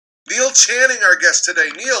Neil Channing, our guest today.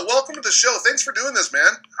 Neil, welcome to the show. Thanks for doing this, man.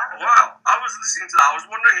 Oh, wow. I was listening to that. I was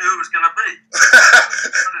wondering who it was going to be.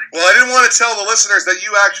 Well, I didn't want to tell the listeners that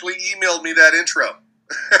you actually emailed me that intro.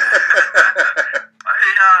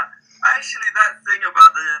 Actually, that thing about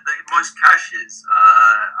the most caches,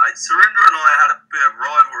 Surinder and I had a bit of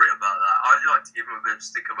rivalry about that. I'd like to give him a bit of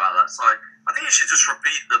stick about that. So I think you should just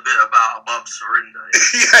repeat the bit about above Surinder.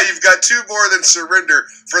 Yeah, you've got two more than Surinder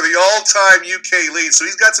for the all-time UK lead, so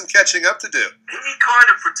he's got some catching up to do. He kind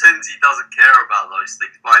of pretends he doesn't care about those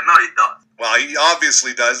things, but I know he does. Well, he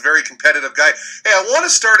obviously does. Very competitive guy. Hey, I want to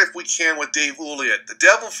start, if we can, with Dave Ouliot. The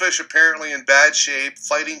Devilfish apparently in bad shape,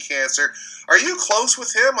 fighting cancer. Are you close with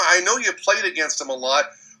him? I know you played against him a lot.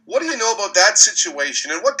 What do you know about that situation,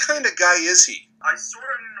 and what kind of guy is he? I saw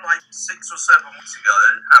him like 6 or 7 weeks ago,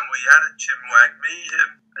 and we had a chinwag. Me, him.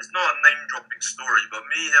 It's not a name-dropping story, but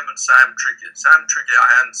me, him, and Sam Trickett. Sam Trickett I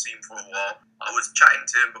hadn't seen for a while. I was chatting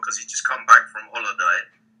to him because he'd just come back from holiday.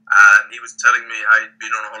 And he was telling me how he'd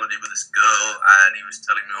been on a holiday with this girl, and he was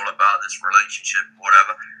telling me all about this relationship,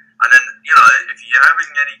 whatever. And then, you know, if you're having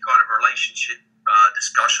any kind of relationship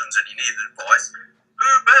discussions and you need advice, who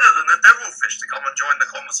better than the Devilfish to come and join the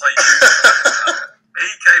conversation?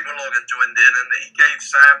 He came along and joined in, and he gave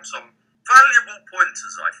Sam some valuable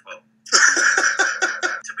pointers, I felt.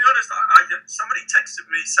 To be honest, somebody texted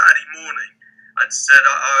me Saturday morning and said,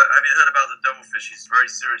 have you heard about the Devilfish? He's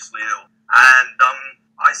very seriously ill. And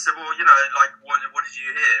I said, well, you know, like, what did you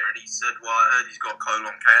hear? And he said, well, I heard he's got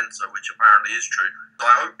colon cancer, which apparently is true. So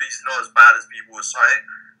I hope he's not as bad as people were saying,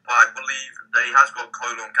 but I believe that he has got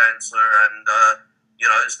colon cancer, and, you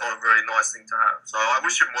know, it's not a very nice thing to have. So I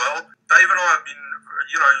wish him well. Dave and I have been,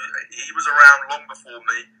 you know, he was around long before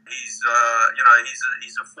me. He's, you know,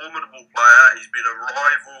 he's a formidable player. He's been a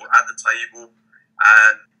rival at the table.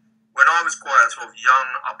 And when I was quite a sort of young,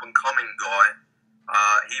 up-and-coming guy,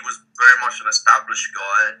 he was very much an established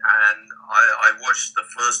guy, and I watched the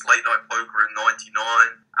first Late Night Poker in '99,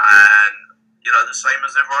 and, you know, the same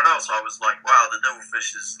as everyone else, I was like, wow, the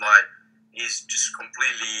Devilfish is like, he's just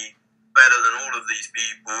completely better than all of these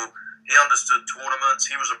people. He understood tournaments,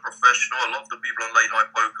 he was a professional. A lot of the people on Late Night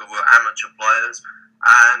Poker were amateur players,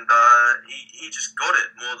 and he just got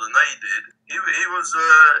it more than they did. He was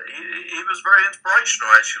very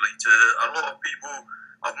inspirational, actually, to a lot of people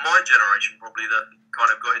of my generation, probably, that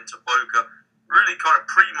kind of got into poker, really kind of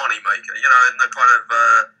pre-money maker, you know, in the kind of,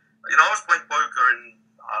 you know, I was playing poker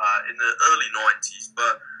in the early 90s,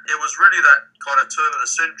 but it was really that kind of turn of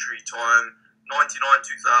the century time, 99,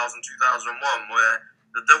 2000, 2001, where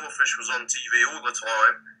the Devilfish was on TV all the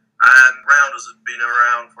time, and Rounders had been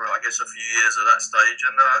around for, I guess, a few years at that stage,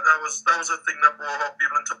 and that was a thing that brought a lot of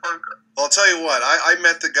people into poker. Well, I'll tell you what, I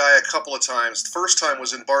met the guy a couple of times. The first time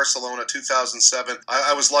was in Barcelona, 2007.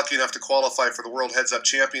 I was lucky enough to qualify for the World Heads Up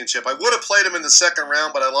Championship. I would have played him in the second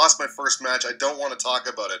round, but I lost my first match. I don't want to talk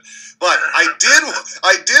about it. But I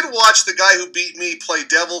did watch the guy who beat me play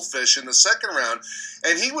Devilfish in the second round,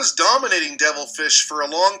 and he was dominating Devilfish for a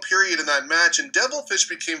long period in that match, and Devilfish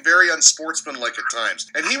became very unsportsmanlike at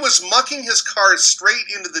times. And he was mucking his cards straight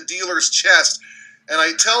into the dealer's chest. And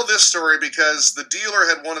I tell this story because the dealer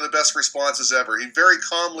had one of the best responses ever. He very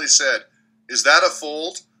calmly said, "Is that a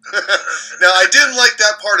fold?" Now, I didn't like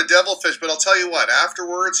that part of Devilfish, but I'll tell you what,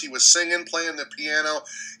 afterwards he was singing, playing the piano.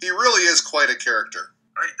 He really is quite a character.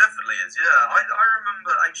 He definitely is, yeah. I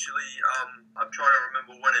remember, actually, I'm trying to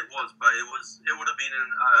remember when it was, but it would have been in,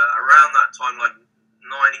 around that time, like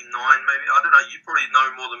 99 maybe. I don't know, you probably know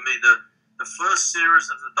more than me. The first series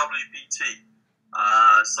of the WPT.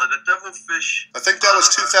 So the Devilfish... I think that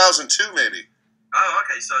was 2002 maybe. Oh,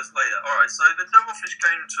 okay, so it's later. Alright, so the Devilfish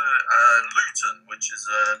came to Luton, which is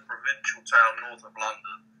a provincial town north of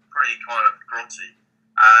London. Pretty kind of grotty.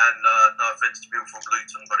 And no offence to people from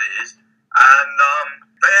Luton, but it is. And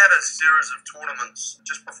they had a series of tournaments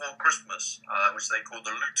just before Christmas, which they called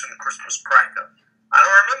the Luton Christmas Cracker. And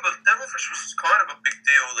I remember Devilfish was kind of a big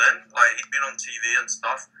deal then. Like, he'd been on TV and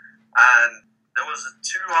stuff. And there was a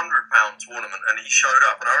 £200 tournament, and he showed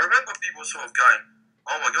up. And I remember people sort of going,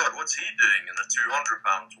 oh my God, what's he doing in a £200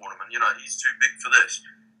 tournament? You know, he's too big for this.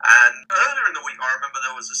 And earlier in the week, I remember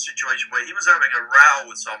there was a situation where he was having a row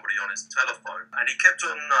with somebody on his telephone, and he kept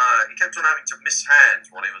on having to miss hands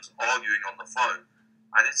while he was arguing on the phone.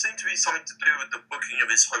 And it seemed to be something to do with the booking of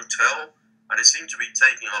his hotel, and it seemed to be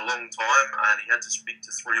taking a long time, and he had to speak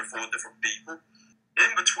to 3 or 4 different people. In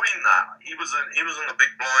between that, he was on the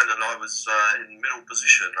big blind, and I was in middle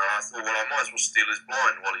position, and I thought, well, I might as well steal his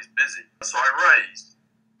blind while he's busy. So I raised,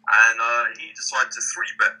 and he decided to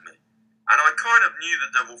 3-bet me. And I kind of knew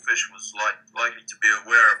the Devilfish was likely to be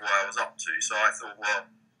aware of what I was up to, so I thought, well,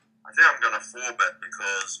 I think I'm going to 4-bet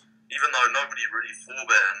because even though nobody really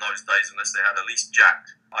four-bet in those days unless they had at least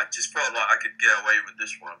jacked. I just felt like I could get away with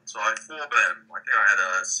this one. So I four-bet him. I think I had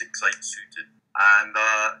a 6-8 suited. And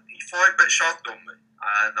he 5-bet shoved on me.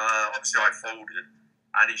 And obviously I folded.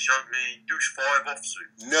 And he showed me deuce 5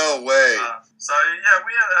 offsuit. No way. So yeah,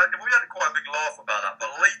 we had quite a big laugh about that.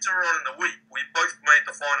 But later on in the week, we both made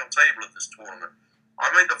the final table of this tournament. I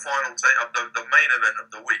made the final table, the main event of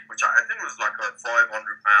the week, which I think was like a £500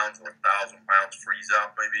 or £1,000 freeze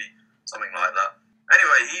out, maybe something like that.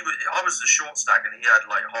 Anyway, I was the short stack, and he had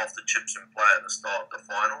like half the chips in play at the start of the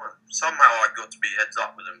final. And somehow I got to be heads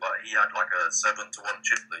up with him, but he had like a 7-1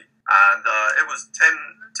 chip lead, and it was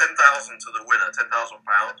 10,000 to the winner, £10,000,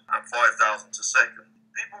 and 5,000 to second.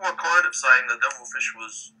 People were kind of saying that Devilfish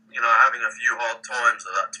was, having a few hard times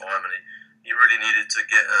at that time, and he really needed to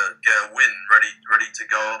get a win ready to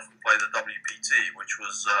go off and play the WPT, which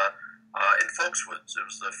was in Foxwoods. It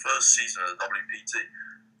was the first season of the WPT.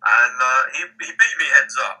 And he beat me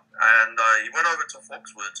heads up, and he went over to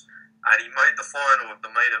Foxwoods, and he made the final of the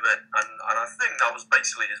main event, and I think that was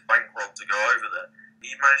basically his bankroll to go over there.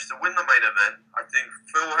 He managed to win the main event. I think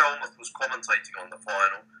Phil Helmuth was commentating on the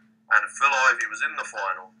final, and Phil Ivey was in the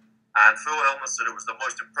final, and Phil Helmuth said it was the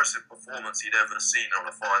most impressive performance he'd ever seen on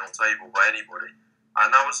a final table by anybody, and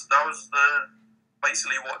that was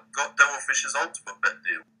basically what got Devilfish's ultimate bet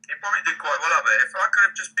deal. He probably did quite well of it. If I could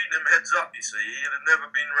have just beaten him heads up, you see, he'd have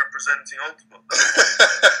never been representing Ultimate.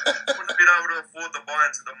 Wouldn't have been able to afford the buy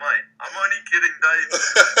into the main. I'm only kidding, Dave.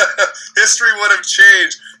 History would have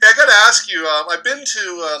changed. Hey, I got to ask you, I've been to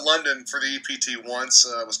London for the EPT once.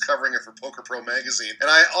 I was covering it for Poker Pro magazine,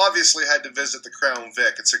 and I obviously had to visit the Crown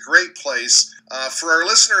Vic. It's a great place. For our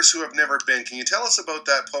listeners who have never been, can you tell us about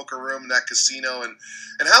that poker room, that casino, and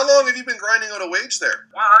how long have you been grinding out a wage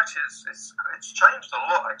there? Well, actually, it's changed a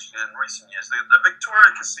lot, actually, in recent years. The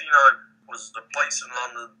Victoria Casino was a place in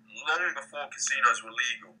London long before casinos were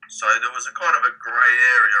legal. So there was a kind of a grey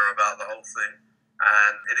area about the whole thing.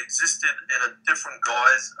 And it existed in a different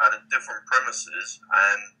guise at a different premises.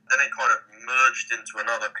 And then it kind of merged into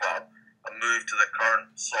another club and moved to the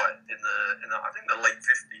current site in the I think the late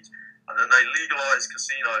 50s. And then they legalised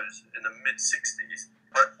casinos in the mid-60s.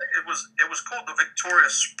 But it was called the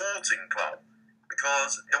Victoria Sporting Club,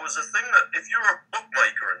 because it was a thing that if you're a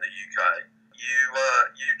bookmaker in the UK,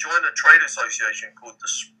 you joined a trade association called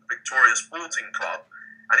the Victoria Sporting Club,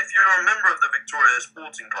 and if you're a member of the Victoria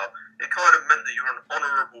Sporting Club, it kind of meant that you were an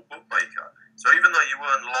honourable bookmaker. So even though you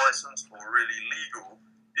weren't licensed or really legal,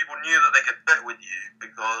 people knew that they could bet with you,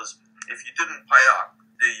 because if you didn't pay up,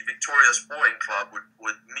 the Victoria Sporting Club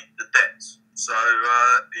would meet the debts. So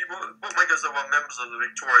bookmakers that were members of the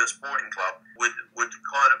Victoria Sporting Club would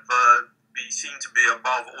kind of be seen to be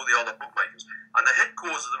above all the other bookmakers. And the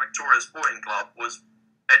headquarters of the Victoria Sporting Club was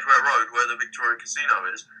Edgware Road, where the Victoria Casino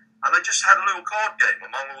is. And they just had a little card game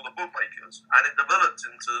among all the bookmakers, and it developed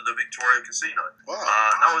into the Victoria Casino. Wow.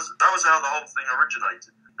 That was how the whole thing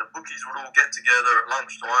originated. The bookies would all get together at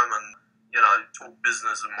lunchtime and talk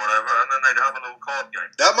business and whatever, and then they'd have a little card game.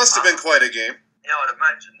 That must have been quite a game. Yeah, I'd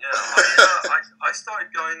imagine. Yeah, I started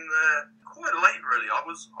going there quite late, really. I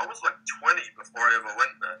was like 20 before I ever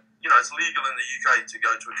went there. It's legal in the UK to go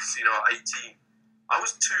to a casino at 18. I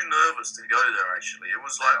was too nervous to go there. Actually, it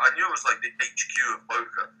was like I knew it was like the HQ of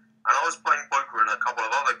poker, and I was playing poker in a couple of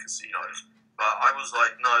other casinos. But I was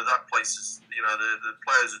like, no, that place is, the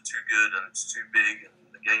players are too good and it's too big and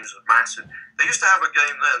the games are massive. They used to have a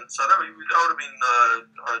game then, so that would have been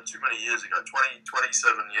too many years ago, 27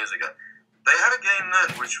 years ago. They had a game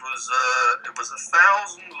then which was it was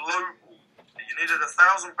 1,000 low ball. You needed £1,000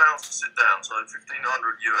 to sit down, so 1,500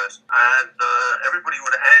 US, and everybody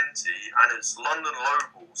would ante, and it's London low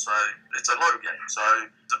ball, so it's a low game, so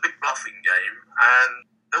it's a big bluffing game. And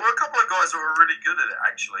there were a couple of guys that were really good at it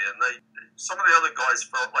actually, and some of the other guys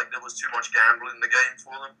felt like there was too much gamble in the game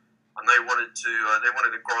for them, and they wanted to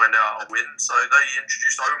grind out a win, so they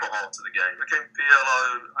introduced Omaha to the game. It became PLO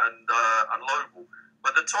and low ball.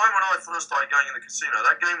 But the time when I first started going in the casino,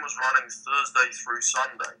 that game was running Thursday through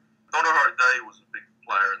Sunday. Donoho Day was a big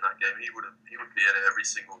player in that game. He would be in it every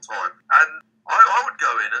single time. And I would go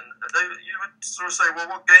in, and you would sort of say, well,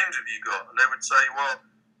 what games have you got? And they would say, well,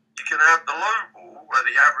 you can have the low ball, where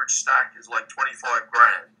the average stack is like 25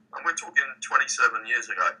 grand. And we're talking 27 years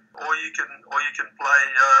ago. Or you can play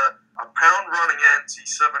a pound running ante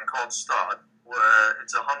 7-card stud, where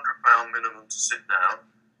it's £100 minimum to sit down.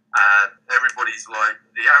 And everybody's like,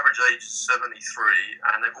 the average age is 73,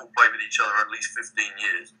 and they've all played with each other at least 15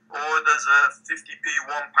 years. Or there's a 50p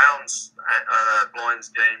 £1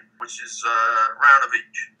 blinds game, which is a round of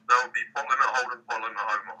each. That would be pot limit hold'em, pot limit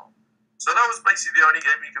Omaha. So that was basically the only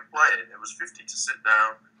game you could play in. It was 50 to sit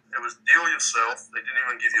down, It was deal yourself. They didn't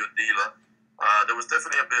even give you a dealer. There was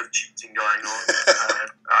definitely a bit of cheating going on.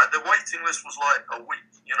 The waiting list was like a week.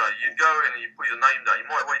 You know, you go in and you put your name down. You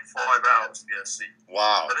might wait 5 hours to get a seat.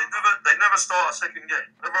 Wow. But they never start a second game.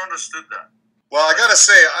 Never understood that. Well, I gotta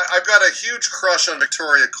say, I've got a huge crush on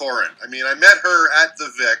Victoria Corin. I mean, I met her at the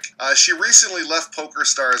Vic. She recently left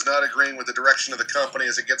PokerStars, not agreeing with the direction of the company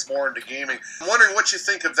as it gets more into gaming. I'm wondering what you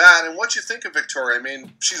think of that and what you think of Victoria. I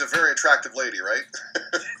mean, she's a very attractive lady, right?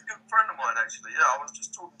 She's a good friend of mine, actually. Yeah, I was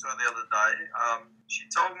just talking to her the other day. She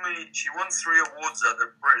told me she won 3 awards at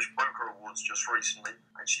the British Poker Awards just recently.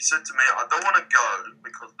 And she said to me, I don't want to go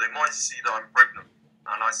because they might see that I'm pregnant.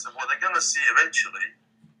 And I said, well, they're going to see eventually.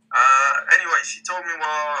 Anyway, she told me,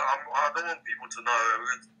 well, I don't want people to know.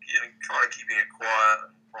 We're kind of keeping it quiet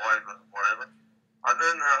and private and whatever. And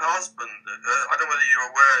then her husband, I don't know whether you're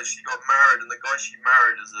aware, she got married, and the guy she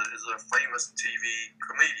married is a famous TV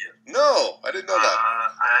comedian. No, I didn't know that.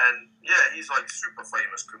 And yeah, he's like super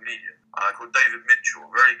famous comedian called David Mitchell.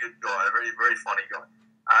 Very good guy, very, very funny guy.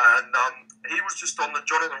 And he was just on the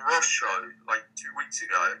Jonathan Ross show like 2 weeks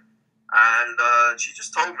ago. And she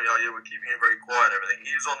just told me, oh yeah, we're keeping it very quiet and everything.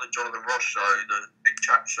 He was on the Jonathan Ross show, the big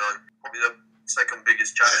chat show, probably the second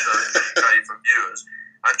biggest chat show in the UK for viewers.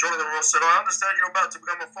 And Jonathan Ross said, I understand you're about to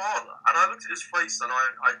become a father. And I looked at his face and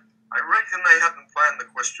I reckon they hadn't planned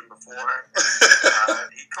the question beforehand.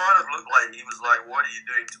 He kind of looked like, he was like, what are you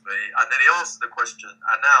doing to me? And then he asked the question,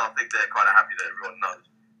 and now I think they're kind of happy that everyone knows.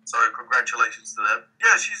 So congratulations to them.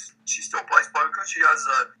 Yeah, she still plays poker. She has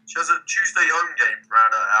a Tuesday home game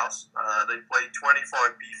around her house. They play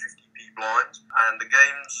 25p, 50p blinds, and the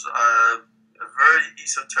games are very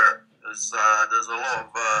esoteric. There's a lot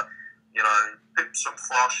of pips and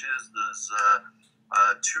flushes. There's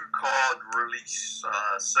 2-card release,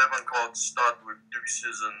 7-card stud with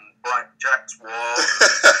deuces and blackjacks wild,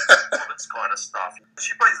 all this kind of stuff.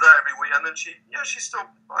 She plays that every week, and then she still,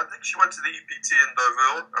 I think she went to the EPT in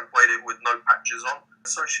Deauville and played it with no patches on,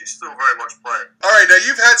 so she's still very much playing. All right, now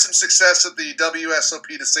you've had some success at the WSOP,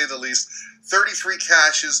 to say the least. 33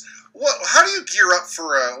 cashes. How do you gear up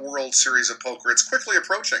for a World Series of Poker? It's quickly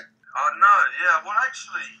approaching. No, yeah. Well,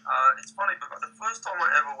 actually, it's funny, because the first time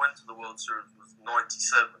I ever went to the World Series was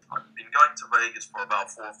 97. I've been going to Vegas for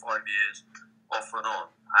about 4 or 5 years, off and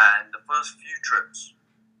on. And the first few trips,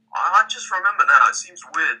 I just remember now, it seems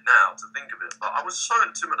weird now to think of it, but I was so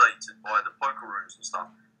intimidated by the poker rooms and stuff.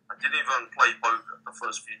 I didn't even play poker the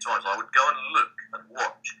first few times. I would go and look and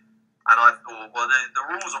watch. And I thought, well, the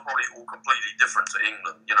rules are probably all completely different to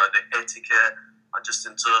England. You know, the etiquette, just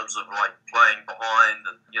in terms of like playing behind,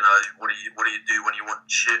 and you know, what do you do when you want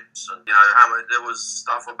chips, and you know, there was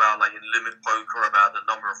stuff about like in limit poker about the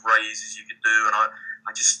number of raises you could do, and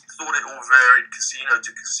I just thought it all varied casino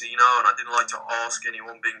to casino, and I didn't like to ask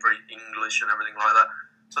anyone, being very English and everything like that.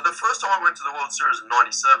 So the first time I went to the World Series in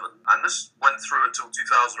 97, and this went through until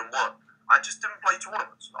 2001, I just didn't play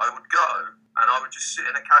tournaments. I would go and I would just sit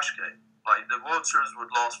in a cash game. Like the World Series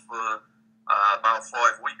would last for about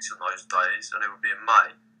 5 weeks in those days, and it would be in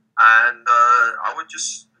May. And I would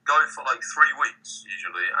just go for like 3 weeks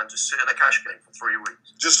usually, and just sit in a cash game for 3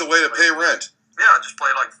 weeks. Just a way to pay rent. Yeah, I just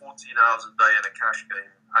play like 14 hours a day in a cash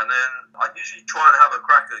game. And then I'd usually try and have a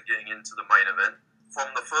cracker getting into the main event. From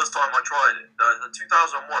the first time I tried it, the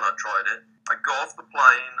 2001 I tried it, I got off the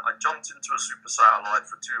plane, I jumped into a super satellite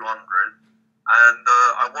for 200, and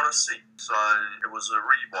I won a seat. So it was a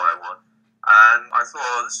rebuy one. And I thought,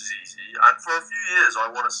 oh, this is easy. And for a few years, I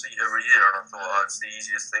won a seat every year, and I thought, oh, it's the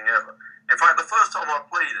easiest thing ever. In fact, the first time I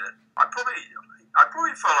played it, I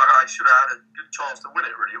probably felt like I should have had a good chance to win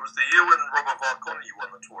it, really. It was the year when Robert Varconi won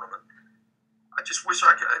the tournament. I just wish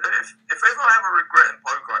I could. If ever I have a regret in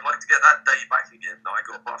poker, I'd like to get that day back again that I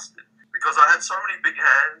got busted. Because I had so many big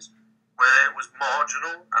hands where it was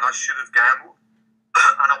marginal and I should have gambled.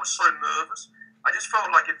 And I was so nervous. I just felt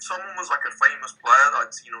like if someone was like a famous player that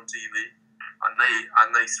I'd seen on TV and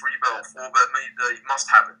they 3-bet or 4-bet me, they must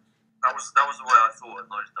have it. That was the way I thought in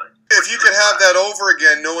those days. If you could have that over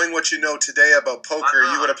again, knowing what you know today about poker,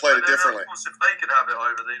 you would have played it differently. Of course, if they could have it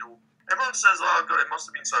over, they'd all... Everyone says, oh, God, it must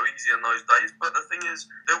have been so easy in those days. But the thing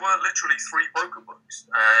is, there were literally 3 poker books.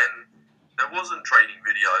 And there wasn't training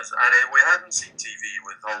videos. And we hadn't seen TV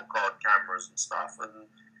with whole card cameras and stuff.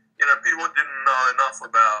 And, you know, people didn't know enough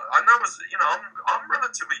about... I know, I'm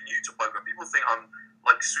relatively new to poker. People think I'm,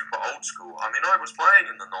 like, super old school. I mean, I was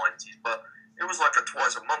playing in the 90s, but... it was like a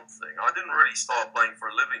twice-a-month thing. I didn't really start playing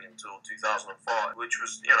for a living until 2005, which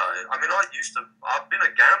was, you know, I mean, I've been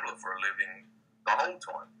a gambler for a living the whole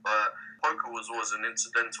time, but poker was always an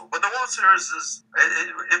incidental. But the World Series,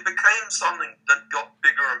 it became something that got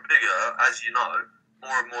bigger and bigger, as you know,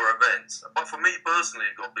 more and more events. But for me personally,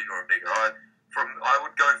 it got bigger and bigger. I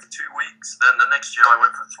would go for 2 weeks, then the next year I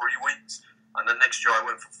went for 3 weeks, and the next year I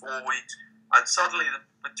went for 4 weeks. And suddenly,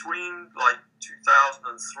 between like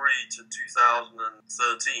 2003 to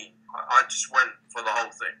 2013, I just went for the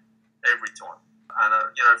whole thing every time.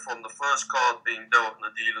 And from the first card being dealt in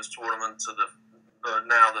the dealers tournament to the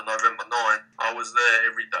November 9th, I was there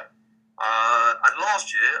every day. And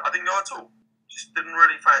last year, I didn't go at all. Just didn't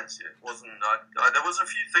really fancy it. There was a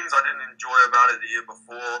few things I didn't enjoy about it the year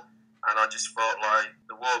before, and I just felt like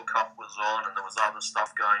the World Cup was on and there was other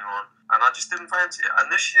stuff going on, and I just didn't fancy it.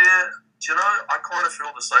 And this year, I kind of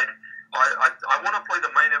feel the same. I want to play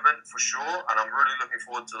the main event for sure, and I'm really looking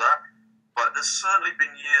forward to that. But there's certainly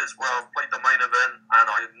been years where I've played the main event and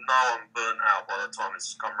I know I'm burnt out by the time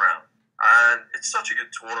it's come round. And it's such a good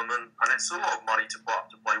tournament, and it's a lot of money to put up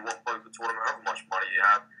to play one poker tournament, however much money you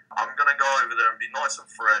have. I'm going to go over there and be nice and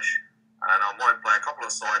fresh, and I might play a couple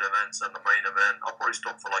of side events and the main event. I'll probably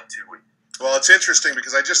stop for like 2 weeks. Well, it's interesting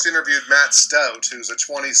because I just interviewed Matt Stout, who's a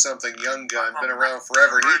 20-something young guy, been around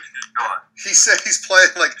forever. And he said he's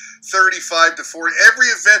playing like 35 to 40, every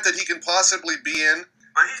event that he can possibly be in.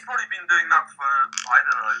 But he's probably been doing that for, I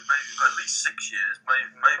don't know, maybe at least 6 years.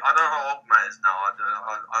 Maybe I don't know how old Matt is now. I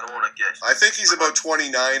don't want to guess. I think he's about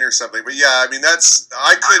 29 or something. But yeah, I mean, I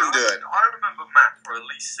couldn't do it. I remember Matt for at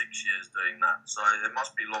least 6 years doing that. So it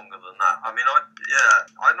must be longer than that. I mean,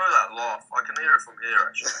 I know that laugh. I can hear it from here,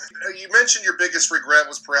 actually. You mentioned your biggest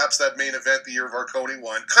regret was perhaps that main event the year Varconi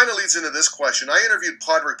won. Kind of leads into this question. I interviewed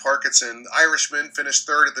Padraig Parkinson, Irishman, finished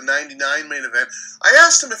third at the 99 main event. I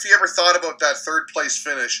asked him if he ever thought about that third place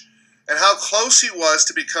finish and how close he was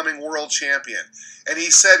to becoming world champion. And he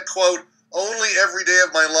said, quote, "Only every day of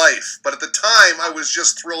my life. But at the time, I was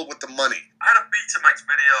just thrilled with the money." I had a Betamax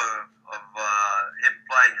video of him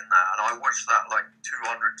playing in that, and I watched that like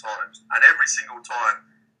 200 times. And every single time,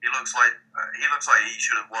 he looks like he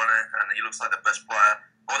should have won it, and he looks like the best player.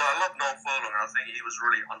 Although I love Noel Furlong, and I think he was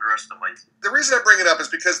really underestimated. The reason I bring it up is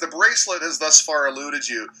because the bracelet has thus far eluded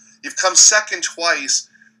you. You've come second twice.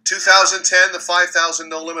 2010, the 5,000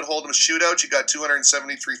 no-limit hold'em shootout, you got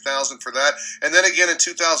 $273,000 for that. And then again in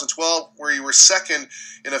 2012, where you were second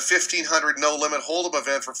in a 1,500 no-limit hold'em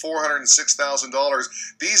event for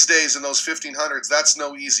 $406,000. These days in those 1,500s, that's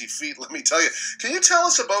no easy feat, let me tell you. Can you tell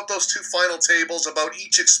us about those two final tables, about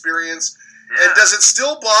each experience? Yeah. And does it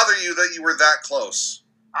still bother you that you were that close?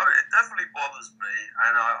 I mean, it definitely bothers me,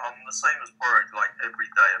 and I'm the same as Porridge. Like every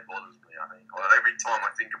day, it bothers me. I think, or every time I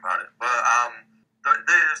think about it. But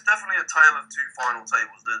there's definitely a tale of two final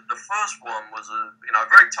tables. The first one was a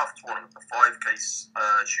very tough tournament, the 5K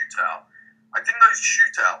shootout. I think those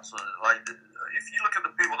shootouts are like, if you look at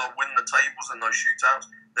the people that win the tables in those shootouts,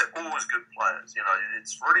 they're always good players.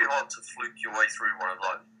 It's really hard to fluke your way through one of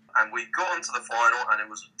those. And we got into the final, and it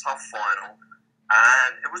was a tough final.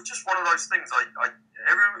 And it was just one of those things.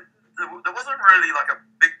 There wasn't really like a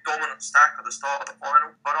big dominant stack at the start of the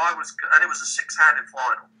final, but it was a six-handed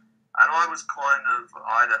final. And I was kind of,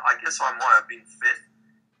 I guess I might have been fifth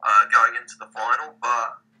going into the final,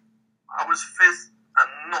 but I was fifth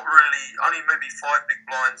and not really, only maybe 5 big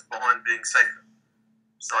blinds behind being second.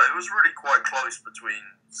 So it was really quite close between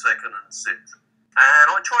second and sixth. And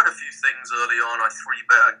I tried a few things early on. I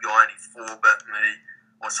 3-bet a guy and he 4-bet me,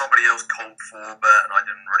 or somebody else cold 4-bet and I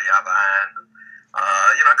didn't really have a hand. And,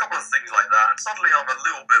 a couple of things like that. And suddenly I'm a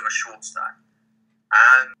little bit of a short stack.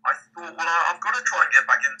 And I thought, well, I've got to try and get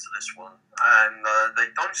back into this one. And they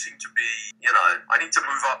don't seem to be, I need to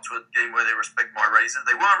move up to a game where they respect my raises.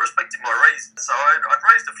 They weren't respecting my raises. So I'd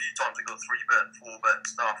raised a few times. I got 3-bet and 4-bet and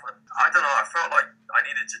stuff. And I don't know, I felt like I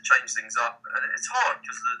needed to change things up. And it's hard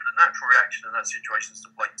because the natural reaction in that situation is to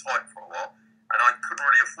play tight for a while. And I couldn't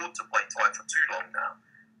really afford to play tight for too long now.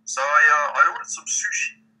 So I ordered some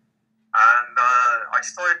sushi. And I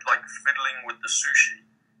started like fiddling with the sushi.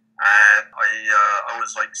 And I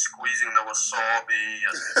was like squeezing the wasabi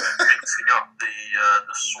and mixing up the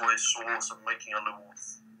soy sauce and making a little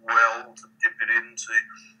well to dip it into.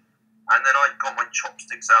 And then I got my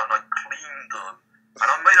chopsticks out and I cleaned them.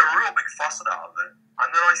 And I made a real big fuss out of it.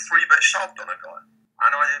 And then I 3-bet shoved on a guy.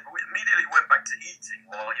 And I immediately went back to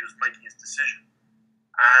eating while he was making his decision.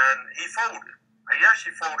 And he folded. He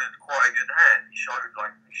actually folded quite a good hand. He showed a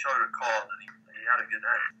card that he had a good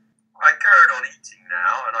hand. I carried on eating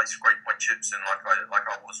now, and I scraped my chips in like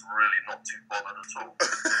I was really not too bothered at all.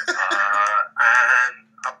 And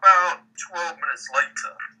about 12 minutes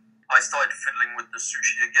later, I started fiddling with the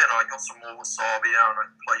sushi again. I got some more wasabi out, and I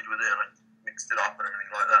played with it, and I mixed it up and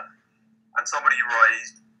everything like that. And somebody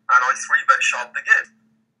raised, and I 3-bet shoved again.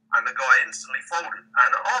 And the guy instantly folded.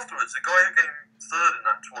 And afterwards, the guy who came third in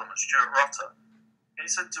that tournament, Stuart Rutter, he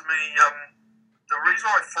said to me, the reason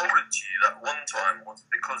I folded to you that one time was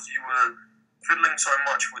because you were fiddling so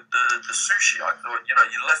much with the sushi. I thought,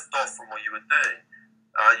 you left off from what you were doing.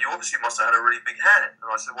 You obviously must have had a really big hand.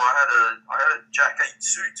 And I said, well, I had a Jack 8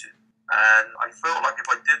 suited, and I felt like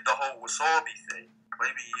if I did the whole wasabi thing,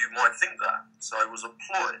 maybe you might think that. So it was a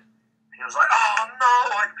ploy. He was like, oh no,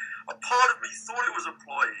 a part of me thought it was a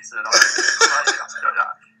ploy. He said,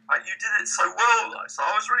 you did it so well, though. So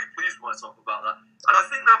I was really pleased with myself about that. And I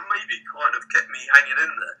think that maybe kind of kept me hanging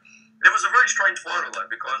in there. It was a very strange final, though,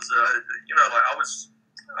 because, I was,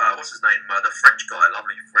 what's his name? The French guy,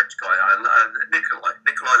 lovely French guy,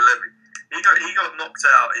 Nikolai Levy. He got knocked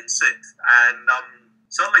out in 6th. And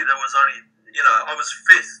suddenly there was only, I was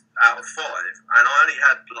 5th out of 5. And I only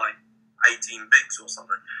had, 18 bigs or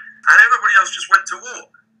something. And everybody else just went to war.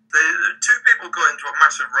 The 2 people got into a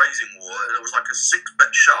massive raising war, and it was like a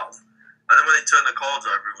 6-bet shove. And then when they turned the cards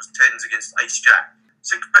over, it was 10s against ace-jack.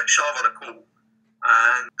 6-bet shove on a call.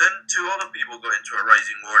 And then 2 other people got into a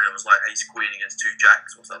raising war, and it was like ace-queen against 2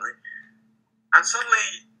 jacks or something. And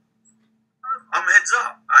suddenly, I'm heads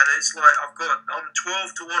up. And it's like, I'm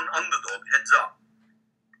 12 to 1 underdog, heads up.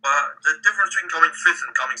 But the difference between coming 5th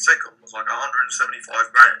and coming 2nd was like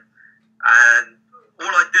 175 grand. And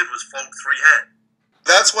all I did was fold 3 hands.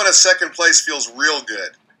 That's when a second place feels real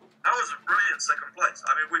good. That was a brilliant second place.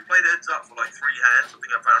 I mean, we played heads up for 3 hands. I think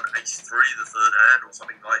I found ace 3 the 3rd hand or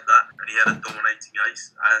something like that. And he had a dominating ace.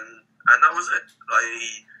 And that was it.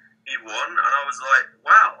 He won. And I was like,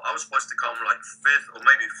 wow, I was supposed to come 5th or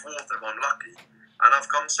maybe 4th if I'm lucky. And I've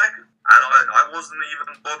come 2nd. And I wasn't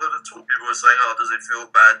even bothered at all. People were saying, oh, does it feel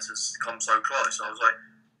bad to come so close? I was like,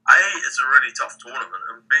 A, it's a really tough tournament.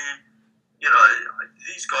 And B,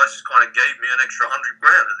 these guys just kind of gave me an extra 100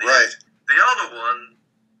 grand at the end. The other one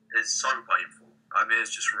is so painful. I mean, it's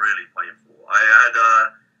just really painful. I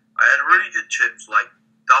had really good chips,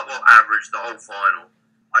 double average the whole final.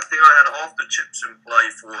 I think I had half the chips in play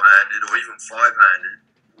 4-handed or even 5-handed.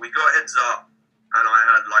 We got heads up, and I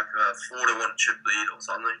had a 4-1 chip lead or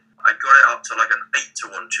something. I got it up to an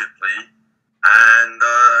 8-1 chip lead, and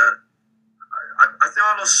I think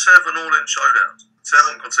I lost 7 all-in showdowns.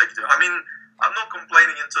 7 consecutive. I mean, I'm not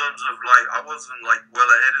complaining in terms of I wasn't well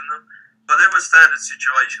ahead in them, but there were standard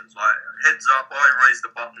situations. Heads up, I raised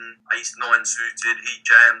the button, ace 9 suited, he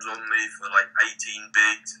jams on me for 18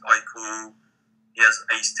 bigs, I call, he has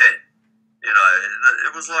ace 10.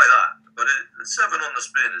 It was like that. But 7 on the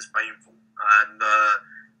spin is painful. And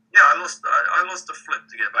I lost the flip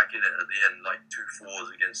to get back in it at the end, 2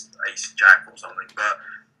 4s against ace jack or something.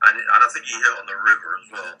 And I think he hit on the river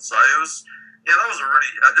as well. So it was. Yeah, that was a really...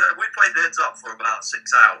 we played heads up for about 6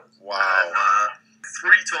 hours. Wow. And,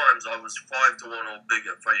 3 times I was 5-1 or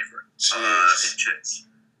bigger favourite in chips.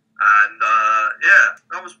 And,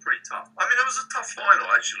 that was pretty tough. I mean, it was a tough final,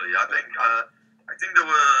 actually. I think there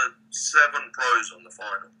were 7 pros on the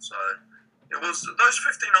final. So it was... Those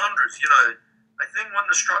 1500s, I think when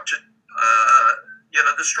the structure...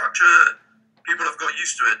 the structure... People have got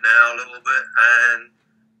used to it now a little bit, and...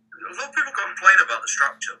 A lot of people complain about the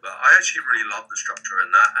structure, but I actually really love the structure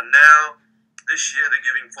in that. And now, this year, they're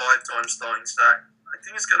giving 5 times starting stack. I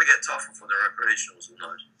think it's going to get tougher for the recreationals and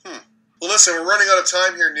those. Well, listen, we're running out of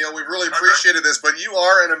time here, Neil. We've really appreciated this, but you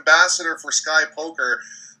are an ambassador for Sky Poker.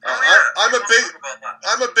 I'm a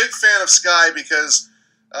big fan of Sky because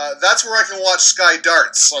that's where I can watch Sky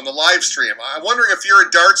Darts on the live stream. I'm wondering if you're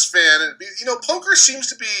a darts fan. Poker seems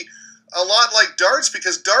to be a lot like darts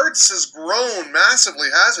because darts has grown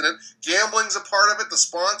massively, hasn't it? Gambling's a part of it. The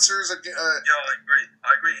sponsors. Yeah, I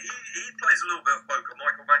agree. He plays a little bit of poker.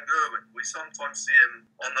 Michael Van Gerwen. We sometimes see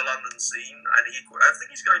him on the London scene, and I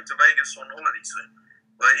think he's going to Vegas on holiday soon.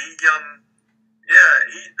 But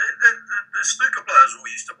the snooker players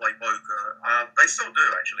all used to play poker. They still do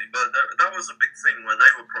actually, but that was a big thing when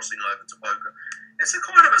they were crossing over to poker. It's a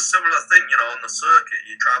kind of a similar thing, on the circuit.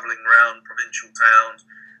 You're traveling around provincial towns.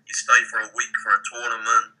 You stay for a week for a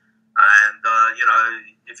tournament, and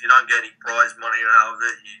if you don't get any prize money out of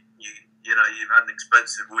it, you've had an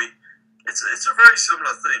expensive week. It's a very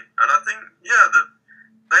similar thing, and I think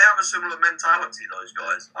they have a similar mentality. Those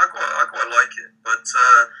guys, I quite like it. But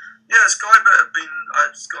Sky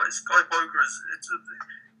Poker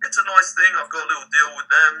it's a nice thing. I've got a little deal with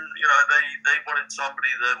them. They wanted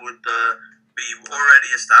somebody that would be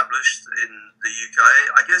already established in the UK.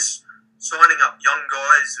 I guess. Signing up young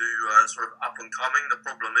guys who are sort of up and coming. The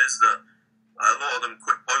problem is that a lot of them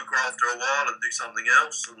quit poker after a while and do something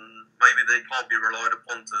else, and maybe they can't be relied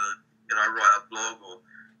upon to write a blog or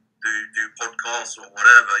do podcasts or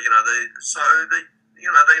whatever.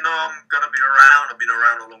 they know I'm going to be around. I've been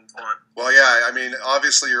around a long time. Well, yeah, I mean,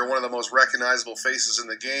 obviously you're one of the most recognizable faces in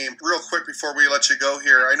the game. Real quick before we let you go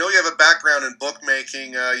here, I know you have a background in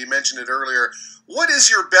bookmaking. You mentioned it earlier. What is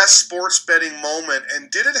your best sports betting moment, and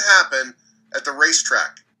did it happen at the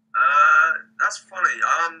racetrack? That's funny.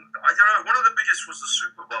 I don't know. One of the biggest was the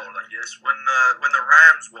Super Bowl, I guess, when the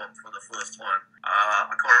Rams won for the first time.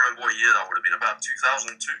 I can't remember what year that would have been. About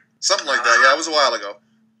 2002. Something like that. Yeah, it was a while ago.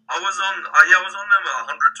 I was on them at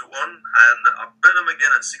 100 to 1, and I bet them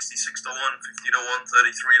again at 66 to 1, 50 to 1,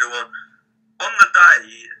 33 to 1. On the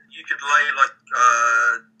day, you could lay like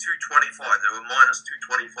 225. They were minus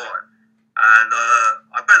 225, and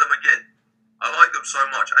I bet them again. I like them so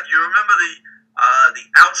much. And you remember the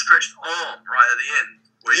outstretched arm right at the end?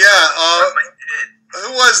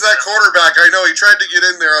 Who was that quarterback? I know he tried to get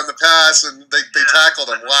in there on the pass, and they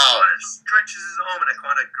tackled him. Wow. Stretches his arm in a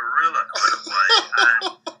kind of gorilla kind of way,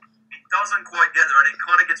 and he doesn't quite get there, and it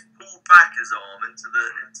kind of gets pulled back his arm into the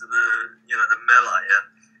the melee, and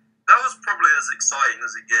that was probably as exciting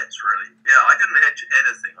as it gets, really. Yeah, I didn't hedge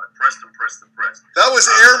anything. I pressed and pressed and pressed. That was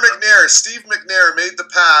McNair. Steve McNair made the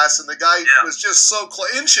pass, and the guy was just so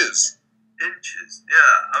close. Inches,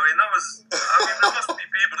 yeah. I mean, there must be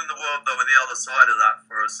people in the world, though, with the other side of that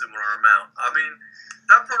for a similar amount. I mean,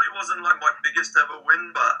 that probably wasn't like my biggest ever win,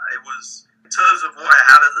 but it was, in terms of what I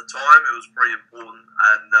had at the time, it was pretty important,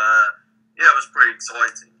 and it was pretty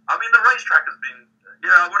exciting. I mean, the racetrack has been,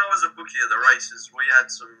 when I was a bookie at the races, we had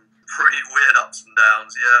some pretty weird ups and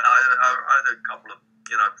downs. Yeah, I had a couple of,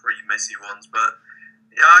 pretty messy ones, but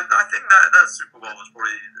I think that Super Bowl was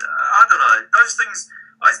probably, I don't know, those things.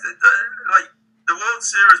 Like the World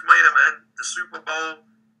Series main event, the Super Bowl,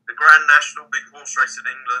 the Grand National big horse race in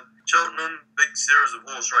England, Cheltenham big series of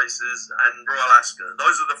horse races, and Royal Ascot.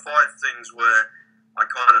 Those are the 5 things where I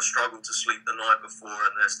kind of struggle to sleep the night before,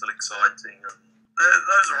 and they're still exciting. And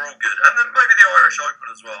those are all good. And then maybe the Irish Open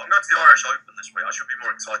as well. I'm going to the Irish Open this week. I should be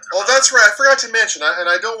more excited. Oh, that's right. I forgot to mention, and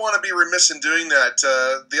I don't want to be remiss in doing that.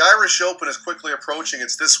 The Irish Open is quickly approaching.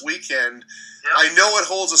 It's this weekend. Yeah. I know it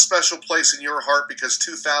holds a special place in your heart because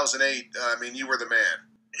 2008. I mean, you were the man.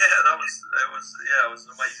 Yeah, it was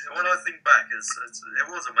amazing. When I think back, it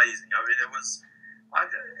was amazing. I mean, it was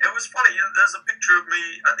funny. There's a picture of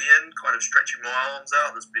me at the end, kind of stretching my arms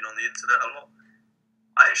out. That's been on the internet a lot.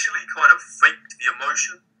 I actually kind of faked the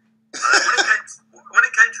emotion. When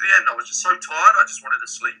it came to the end, I was just so tired. I just wanted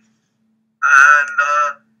to sleep. And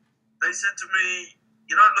they said to me,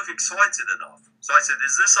 "You don't look excited enough." So I said,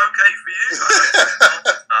 "Is this okay for you?"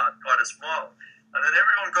 I kind of smiled. And then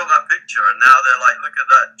everyone got that picture, and now they're like, "Look at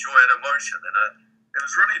that joy and emotion." And it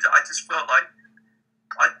was really,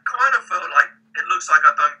 I kind of felt like it looks like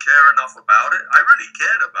I don't care enough about it. I really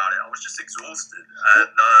cared about it. I was just exhausted. And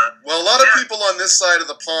well, a lot of people on this side of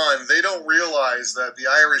the pond, they don't realize that the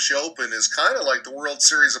Irish Open is kind of like the World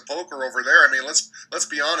Series of Poker over there. I mean, let's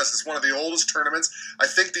be honest. It's one of the oldest tournaments. I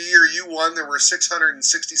think the year you won, there were 667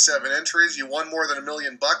 entries. You won more than $1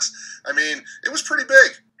 million. I mean, it was pretty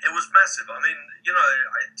big. It was massive. I mean,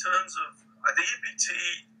 in terms of the EPT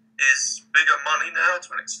is bigger money now to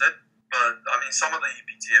an extent, but I mean, some of the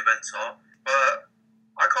EPT events are. But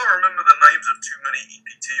I can't remember the names of too many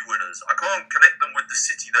EPT winners. I can't connect them with the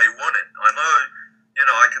city they won in. I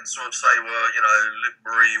know, I can sort of say, well,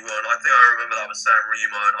 Lidbury won. I think I remember that was San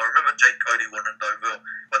Remo. And I remember Jake Cody won in Deauville.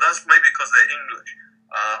 But that's maybe because they're English.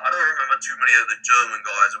 I don't remember too many of the German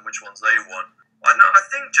guys and which ones they won. I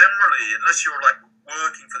think generally, unless you're like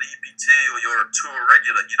working for the EPT or you're a tour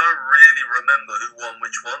regular, you don't really remember who won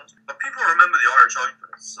which ones. But people remember the Irish Open.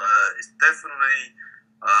 It's definitely...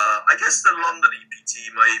 I guess the London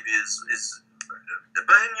EPT maybe is,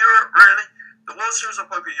 but in Europe, really, the World Series of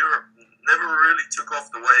Poker Europe never really took off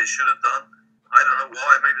the way it should have done. I don't know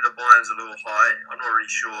why. Maybe the buy-in's a little high. I'm not really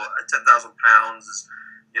sure. At £10,000 is,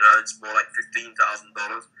 it's more like $15,000.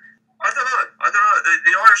 I don't know.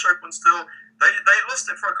 The Irish Open still, they lost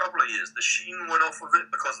it for a couple of years. The sheen went off of it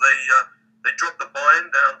because they dropped the buy-in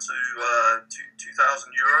down to €2,000.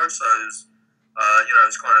 So it was,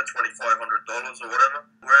 it's kind of $2,500 or whatever,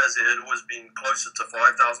 whereas it had always been closer to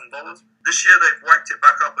 $5,000. This year they've whacked it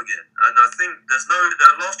back up again, and I think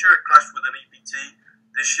last year it clashed with an EPT.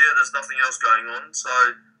 This year there's nothing else going on, so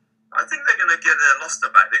I think they're going to get their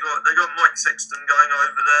luster back. They got Mike Sexton going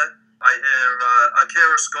over there. I hear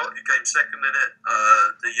Akira Scott, who came second in it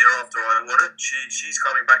the year after I won it. She's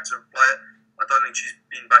coming back to play it. I don't think she's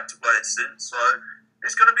been back to play it since, so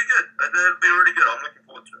it's going to be good. It'll be really good. I'm looking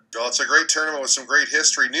forward to it. Well, it's a great tournament with some great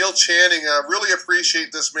history. Neil Channing, really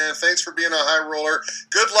appreciate this, man. Thanks for being a high roller.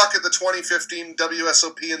 Good luck at the 2015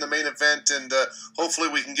 WSOP in the main event, and hopefully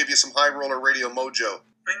we can give you some high roller radio mojo.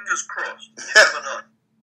 Fingers crossed. You never know.